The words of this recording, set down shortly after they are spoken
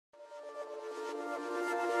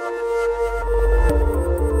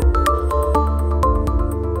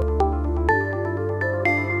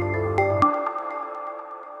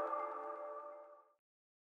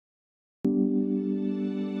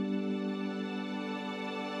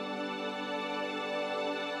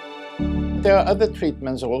There are other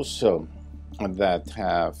treatments also that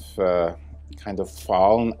have kind of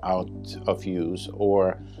fallen out of use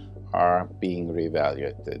or are being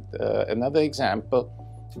reevaluated. Another example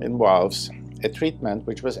involves a treatment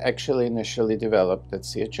which was actually initially developed at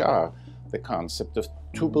CHR, the concept of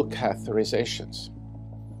tubal catheterizations.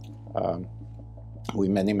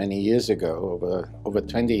 Many years ago, over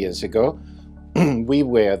 20 years ago, we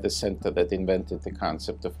were the center that invented the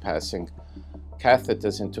concept of passing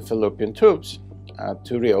catheters into fallopian tubes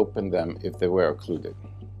to reopen them if they were occluded.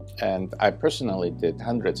 And I personally did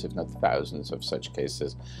hundreds, if not thousands, of such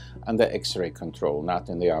cases under X-ray control, not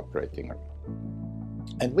in the operating room.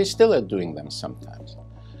 And we still are doing them sometimes.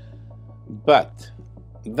 But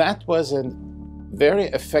that was a very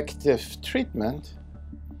effective treatment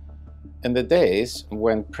in the days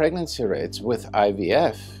when pregnancy rates with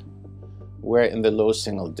IVF were in the low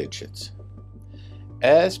single digits.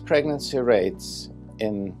 As pregnancy rates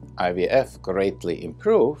in IVF greatly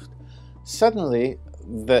improved, suddenly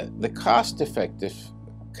the cost-effective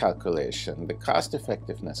calculation, the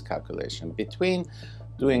cost-effectiveness calculation between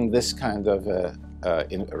doing this kind of a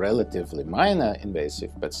relatively minor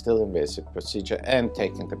invasive but still invasive procedure and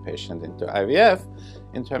taking the patient into IVF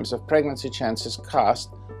in terms of pregnancy chances, cost,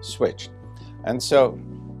 switched. And so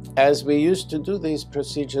as we used to do these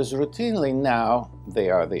procedures routinely, now they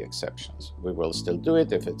are the exceptions. We will still do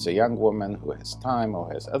it if it's a young woman who has time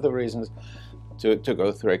or has other reasons to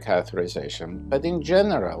go through a catheterization. But in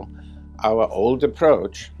general, our old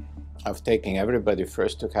approach of taking everybody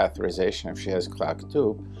first to catheterization if she has clogged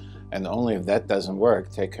tube, and only if that doesn't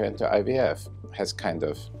work, take her into IVF, has kind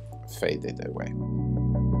of faded away.